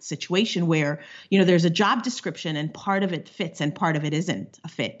situation where, there's a job description and part of it fits and part of it isn't a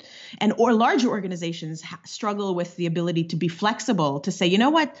fit. Or larger organizations struggle with the ability to be flexible, to say, you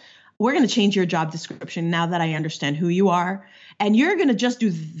know what, we're going to change your job description now that I understand who you are. And you're going to just do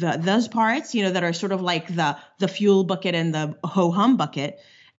those parts, that are sort of like the fuel bucket and the ho-hum bucket,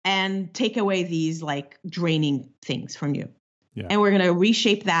 and take away these like draining things from you. Yeah. And we're going to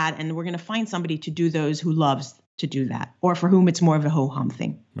reshape that, and we're going to find somebody to do those who loves to do that, or for whom it's more of a ho-hum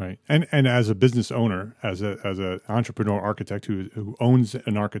thing. Right. And as a business owner, as an entrepreneur architect who owns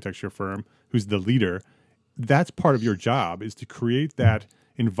an architecture firm, who's the leader, that's part of your job, is to create that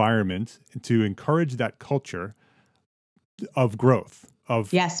environment, to encourage that culture of growth,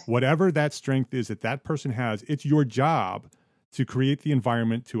 of whatever that strength is that person has. It's your job to create the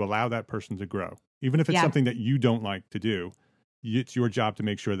environment to allow that person to grow. Even if it's something that you don't like to do, it's your job to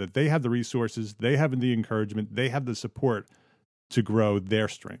make sure that they have the resources, they have the encouragement, they have the support to grow their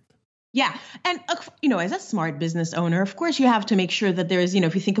strength. Yeah. And, as a smart business owner, of course, you have to make sure that there's,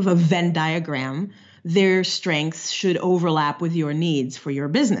 if you think of a Venn diagram, their strengths should overlap with your needs for your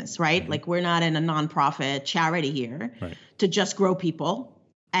business, right? Mm-hmm. Like, we're not in a nonprofit charity here to just grow people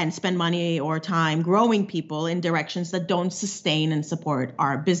and spend money or time growing people in directions that don't sustain and support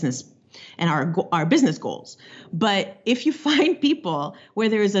our business and our business goals. But if you find people where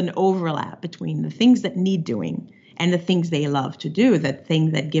there is an overlap between the things that need doing and the things they love to do, the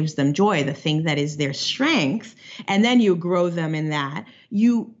thing that gives them joy, the thing that is their strength, and then you grow them in that,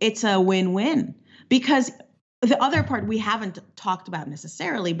 it's a win-win. Because the other part we haven't talked about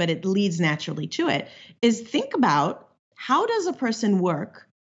necessarily, but it leads naturally to it, is think about, how does a person work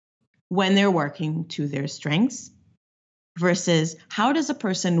when they're working to their strengths versus how does a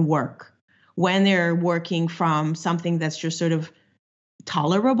person work when they're working from something that's just sort of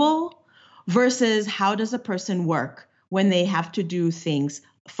tolerable, versus how does a person work when they have to do things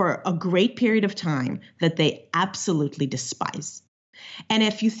for a great period of time that they absolutely despise. And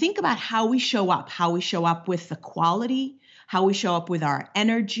if you think about how we show up with the quality, how we show up with our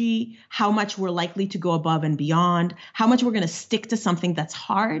energy, how much we're likely to go above and beyond, how much we're going to stick to something that's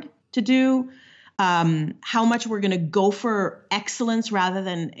hard to do, how much we're going to go for excellence rather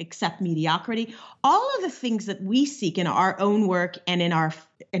than accept mediocrity, all of the things that we seek in our own work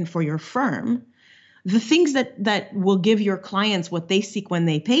and for your firm, the things that will give your clients what they seek when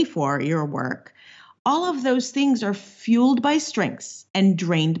they pay for your work, all of those things are fueled by strengths and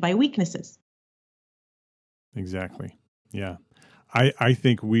drained by weaknesses. Exactly. Yeah. I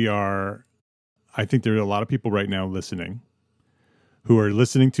think there are a lot of people right now listening who are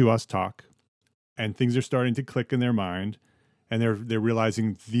listening to us talk, and things are starting to click in their mind, and they're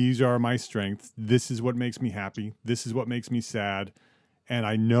realizing, these are my strengths. This is what makes me happy. This is what makes me sad. And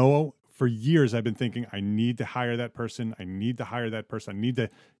I know for years I've been thinking, I need to hire that person. I need to hire that person. I need to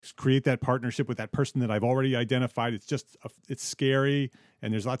create that partnership with that person that I've already identified. It's scary,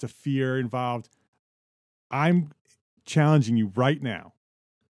 and there's lots of fear involved. I'm challenging you right now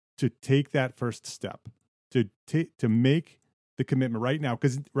to take that first step, to make the commitment right now,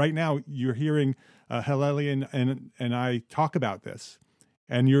 because right now you're hearing Helele and I talk about this,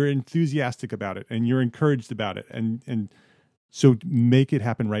 and you're enthusiastic about it, and you're encouraged about it, and so make it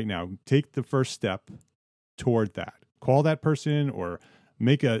happen right now. Take the first step toward that. Call that person, or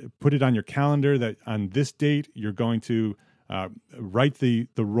put it on your calendar that on this date you're going to write the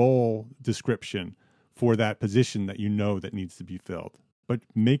role description for that position that you know that needs to be filled. But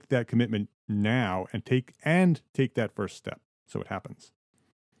make that commitment now and take that first step so it happens.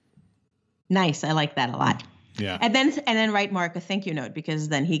 Nice. I like that a lot. Yeah. And then write Mark a thank you note, because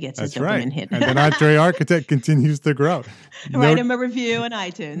then he gets his dopamine hit. And then Entre Architect continues to grow. Write him a review on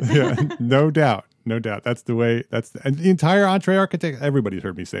iTunes. Yeah, no doubt. That's the way. And the entire Entre Architect. Everybody's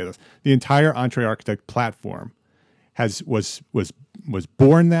heard me say this. The entire Entre Architect platform was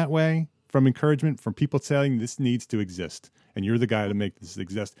born that way, from encouragement, from people saying this needs to exist, and you're the guy to make this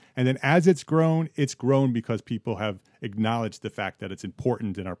exist. And then as it's grown because people have acknowledged the fact that it's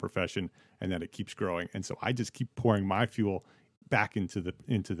important in our profession and that it keeps growing. And so I just keep pouring my fuel back into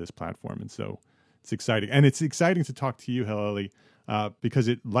this platform. And so it's exciting. And it's exciting to talk to you, Helele, because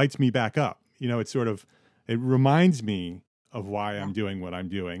it lights me back up. It reminds me of why I'm doing what I'm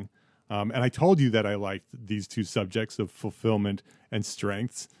doing. And I told you that I liked these two subjects of fulfillment and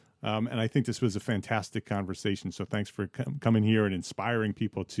strengths. And I think this was a fantastic conversation. So thanks for coming here and inspiring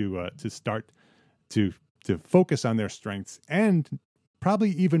people to start to focus on their strengths. And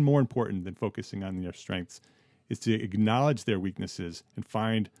probably even more important than focusing on their strengths is to acknowledge their weaknesses and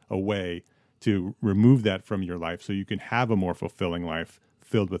find a way to remove that from your life so you can have a more fulfilling life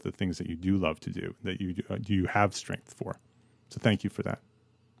filled with the things that you do love to do, that you have strength for. So thank you for that.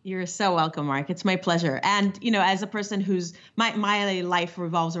 You're so welcome, Mark. It's my pleasure. And, as a person whose my life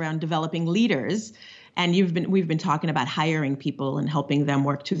revolves around developing leaders, and we've been talking about hiring people and helping them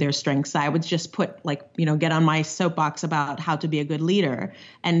work to their strengths, I would just get on my soapbox about how to be a good leader,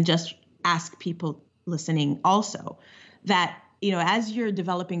 and just ask people listening also that, as you're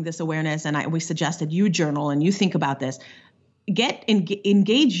developing this awareness, and we suggested you journal and you think about this,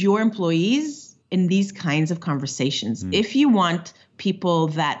 engage your employees in these kinds of conversations. If you want people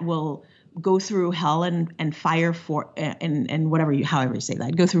that will go through hell and fire for and whatever however you say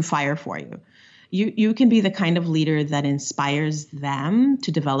that, go through fire for you. You can be the kind of leader that inspires them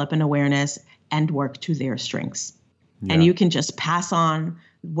to develop an awareness and work to their strengths. Yeah. And you can just pass on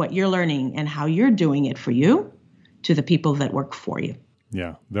what you're learning and how you're doing it for you to the people that work for you.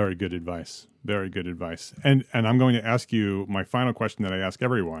 Yeah, very good advice. Very good advice. And I'm going to ask you my final question that I ask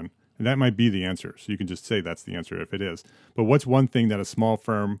everyone. And that might be the answer. So you can just say that's the answer if it is. But what's one thing that a small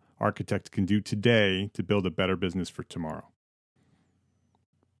firm architect can do today to build a better business for tomorrow?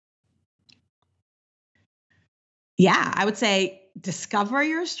 Yeah, I would say discover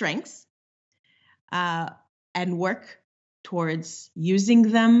your strengths and work towards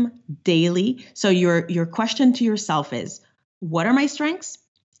using them daily. So your question to yourself is, what are my strengths?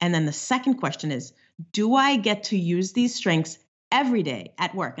 And then the second question is, do I get to use these strengths every day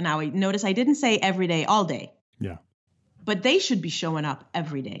at work? And now notice I didn't say every day, all day. Yeah. but they should be showing up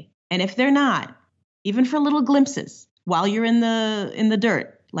every day. And if they're not, even for little glimpses while you're in the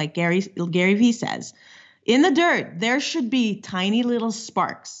dirt, like Gary Vee says, in the dirt, there should be tiny little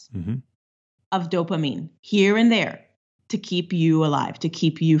sparks of dopamine here and there to keep you alive, to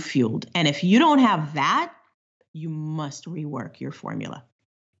keep you fueled. And if you don't have that, you must rework your formula.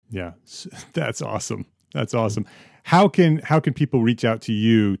 Yeah, that's awesome. That's awesome. How can people reach out to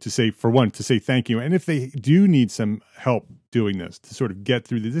you to say, for one, to say thank you? And if they do need some help doing this, to sort of get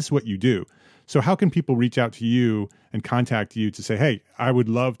through this is what you do. So how can people reach out to you and contact you to say, hey, I would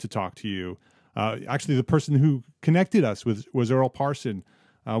love to talk to you? Actually, the person who connected us was Earl Parson,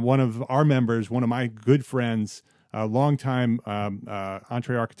 one of our members, one of my good friends, a longtime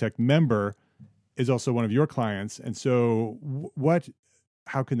Entre Architect member, is also one of your clients. And so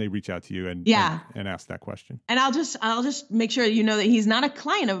how can they reach out to you and ask that question? And I'll just make sure you know that he's not a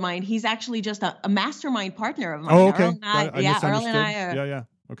client of mine. He's actually just a mastermind partner of mine. Oh, okay.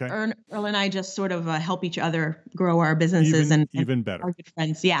 Earl and I just sort of help each other grow our businesses even better. Our good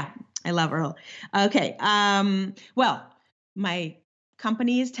friends. Yeah, I love Earl. Okay. Well, my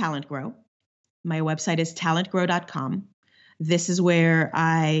company is Talent Grow. My website is talentgrow.com. This is where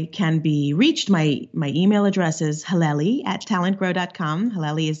I can be reached. My email address is haleli@talentgrow.com.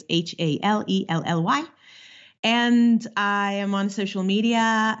 Haleli is HALELLY. And I am on social media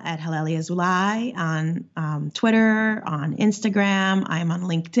at Haleli Azoulay, on Twitter, on Instagram. I'm on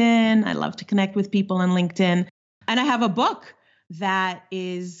LinkedIn. I love to connect with people on LinkedIn. And I have a book that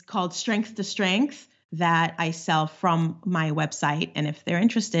is called Strength to Strength that I sell from my website. And if they're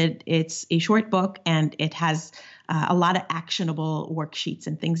interested, it's a short book and it has a lot of actionable worksheets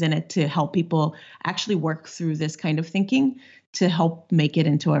and things in it to help people actually work through this kind of thinking to help make it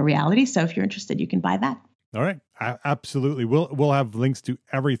into a reality. So if you're interested, you can buy that. All right. Absolutely. We'll have links to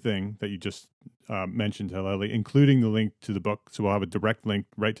everything that you just mentioned, Haleli, including the link to the book. So we'll have a direct link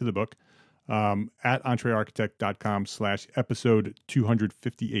right to the book at entrearchitect.com/episode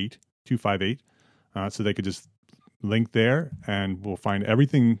 258. So they could just link there and we'll find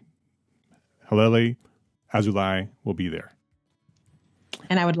everything. Haleli Azoulay will be there.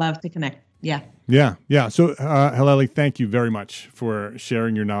 And I would love to connect. Yeah. So, Haleli, thank you very much for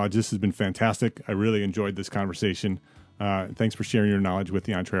sharing your knowledge. This has been fantastic. I really enjoyed this conversation. Thanks for sharing your knowledge with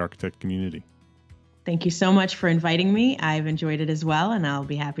the Entre Architect community. Thank you so much for inviting me. I've enjoyed it as well, and I'll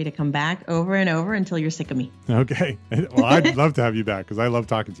be happy to come back over and over until you're sick of me. Okay. Well, I'd love to have you back because I love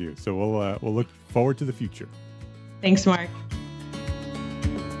talking to you. So we'll look forward to the future. Thanks, Mark.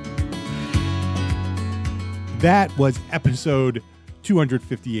 That was episode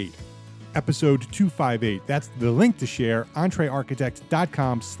 258. Episode 258. That's the link to share,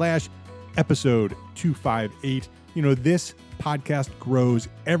 entrearchitect.com/episode 258. You know, this podcast grows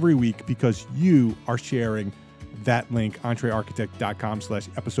every week because you are sharing that link,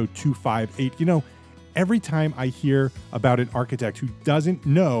 entrearchitect.com/episode 258. You know, every time I hear about an architect who doesn't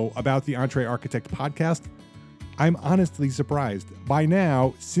know about the Entre Architect podcast, I'm honestly surprised. By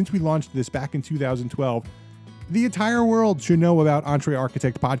now, since we launched this back in 2012, the entire world should know about Entre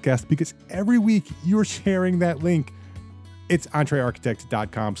Architect podcast because every week you're sharing that link. It's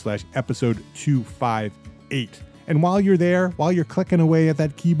entrearchitect.com/episode 258. And while you're there, while you're clicking away at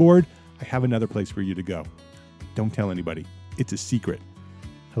that keyboard, I have another place for you to go. Don't tell anybody. It's a secret.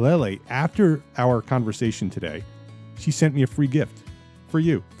 Haleli, after our conversation today, she sent me a free gift for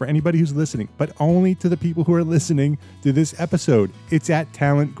you, for anybody who's listening, but only to the people who are listening to this episode. It's at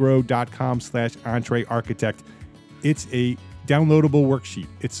talentgrow.com/entrearchitect. It's a downloadable worksheet.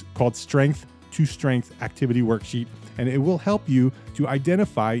 It's called Strength to Strength Activity Worksheet, and it will help you to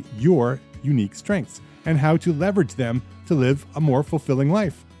identify your unique strengths and how to leverage them to live a more fulfilling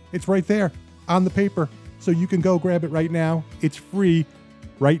life. It's right there on the paper, so you can go grab it right now. It's free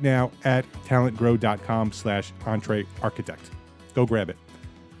right now at talentgrow.com/entrearchitect. Go grab it.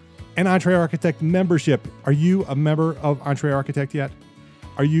 An Entre Architect membership. Are you a member of Entre Architect yet?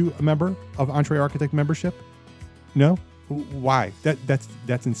 Are you a member of Entre Architect membership? No? Why?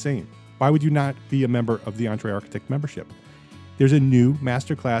 That's insane. Why would you not be a member of the Entre Architect membership? There's a new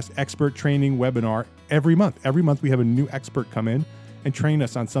masterclass expert training webinar every month. Every month we have a new expert come in and train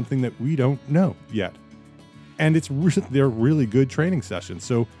us on something that we don't know yet. And they're really good training sessions.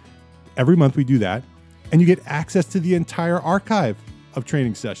 So every month we do that, and you get access to the entire archive of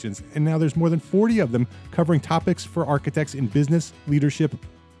training sessions. And now there's more than 40 of them covering topics for architects in business, leadership,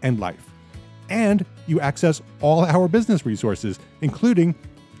 and life. And you access all our business resources, including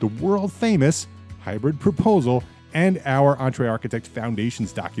the world famous hybrid proposal and our Entre Architect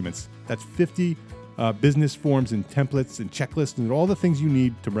Foundations documents. That's 50 business forms and templates and checklists and all the things you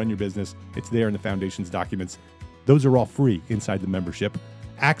need to run your business. It's there in the Foundations documents. Those are all free inside the membership.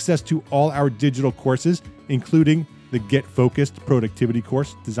 Access to all our digital courses, including the Get Focused Productivity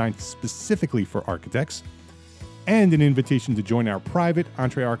course designed specifically for architects, and an invitation to join our private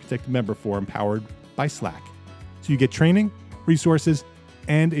EntreArchitect member forum powered by Slack. So you get training, resources,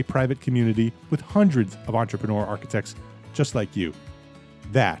 and a private community with hundreds of entrepreneur architects just like you.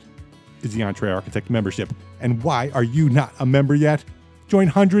 That is the EntreArchitect membership. And why are you not a member yet? Join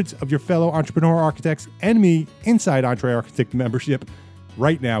hundreds of your fellow entrepreneur architects and me inside EntreArchitect membership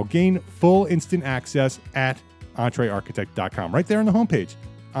right now. Gain full instant access at EntreArchitect.com. Right there on the homepage,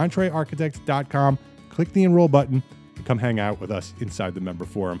 EntreArchitect.com. Click the enroll button and come hang out with us inside the member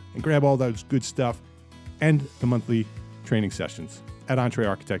forum and grab all those good stuff and the monthly training sessions at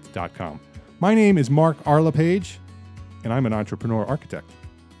EntreArchitect.com. My name is Mark R. LePage, and I'm an entrepreneur architect.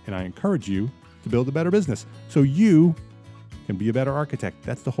 And I encourage you to build a better business so you can be a better architect.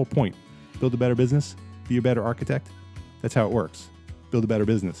 That's the whole point. Build a better business, be a better architect. That's how it works. Build a better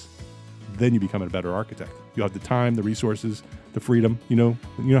business. Then you become a better architect. You have the time, the resources, the freedom. You know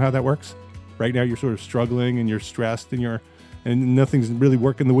how that works? Right now you're sort of struggling and you're stressed and nothing's really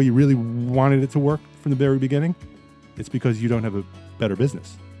working the way you really wanted it to work from the very beginning. It's because you don't have a better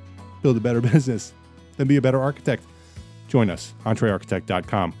business. Build a better business, then be a better architect. Join us,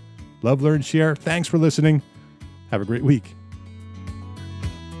 EntreArchitect.com. Love, learn, share. Thanks for listening. Have a great week.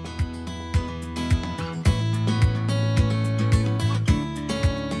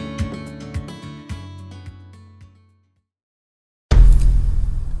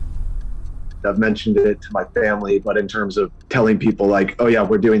 I've mentioned it to my family, but in terms of telling people like, oh yeah,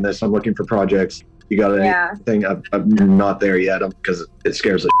 we're doing this, I'm looking for projects, you got anything? I'm not there yet because it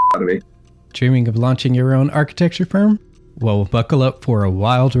scares the shit out of me. Dreaming of launching your own architecture firm? Well, buckle up for a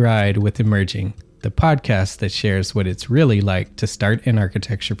wild ride with Emerging, the podcast that shares what it's really like to start an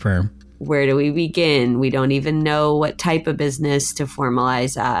architecture firm. Where do we begin? We don't even know what type of business to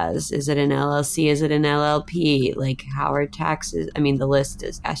formalize as. Is it an LLC? Is it an LLP? Like, how are taxes? I mean, the list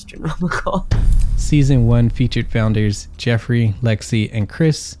is astronomical. Season 1 featured founders Jeffrey, Lexi, and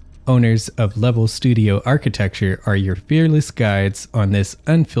Chris, owners of Level Studio Architecture, are your fearless guides on this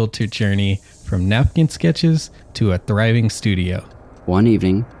unfiltered journey from napkin sketches to a thriving studio. One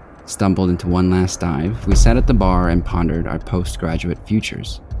evening, stumbled into one last dive, we sat at the bar and pondered our postgraduate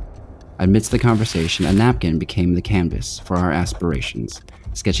futures. Amidst the conversation, a napkin became the canvas for our aspirations,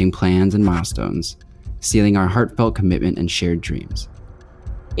 sketching plans and milestones, sealing our heartfelt commitment and shared dreams.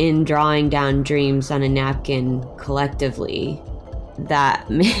 In drawing down dreams on a napkin collectively, that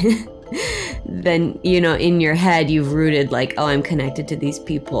then, in your head, you've rooted like, oh, I'm connected to these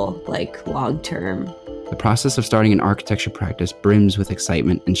people, like long term. The process of starting an architecture practice brims with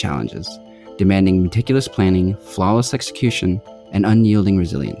excitement and challenges, demanding meticulous planning, flawless execution, and unyielding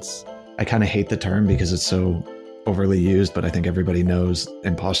resilience. I kind of hate the term because it's so overly used, but I think everybody knows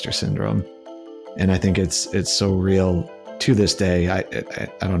imposter syndrome. And I think it's so real to this day. I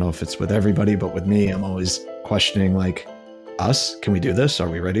don't know if it's with everybody, but with me, I'm always questioning like, us, can we do this? Are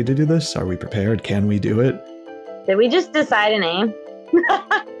we ready to do this? Are we prepared? Can we do it? Did we just decide a name?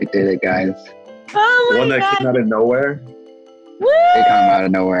 We did it, guys. Oh my God. One that came out of nowhere. Woo! It came out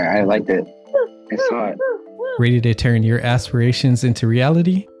of nowhere. I liked it. I saw it. Ready to turn your aspirations into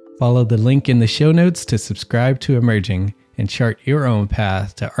reality? Follow the link in the show notes to subscribe to Emerging and chart your own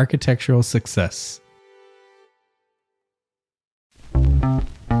path to architectural success.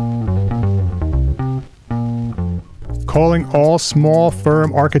 Calling all small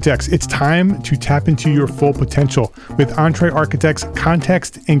firm architects. It's time to tap into your full potential with EntreArchitect's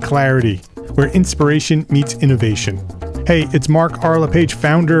Context and Clarity, where inspiration meets innovation. Hey, it's Mark R. LePage,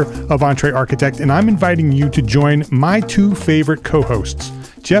 founder of EntreArchitect, and I'm inviting you to join my two favorite co-hosts,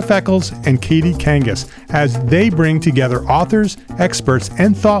 Jeff Eccles and Katie Kangas, as they bring together authors, experts,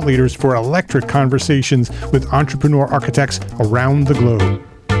 and thought leaders for electric conversations with entrepreneur architects around the globe.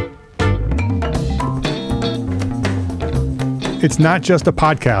 It's not just a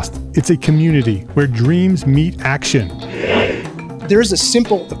podcast, it's a community where dreams meet action. There's a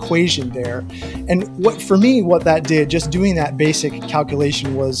simple equation there. And what that did, just doing that basic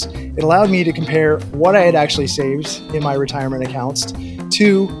calculation, was it allowed me to compare what I had actually saved in my retirement accounts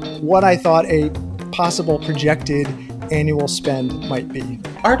to what I thought a possible projected annual spend might be.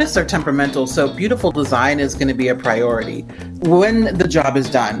 Artists are temperamental, so beautiful design is going to be a priority. When the job is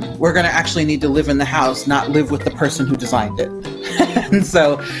done, we're going to actually need to live in the house, not live with the person who designed it. And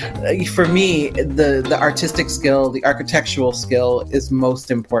so for me, the artistic skill, the architectural skill is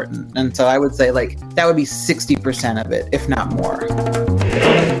most important. And so I would say that would be 60% of it, if not more.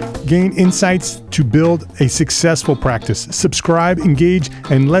 gain insights to build a successful practice. Subscribe, engage,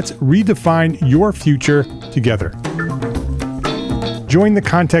 and let's redefine your future together. Join the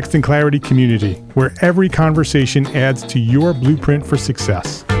Context and Clarity community, where every conversation adds to your blueprint for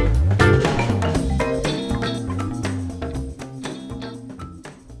success.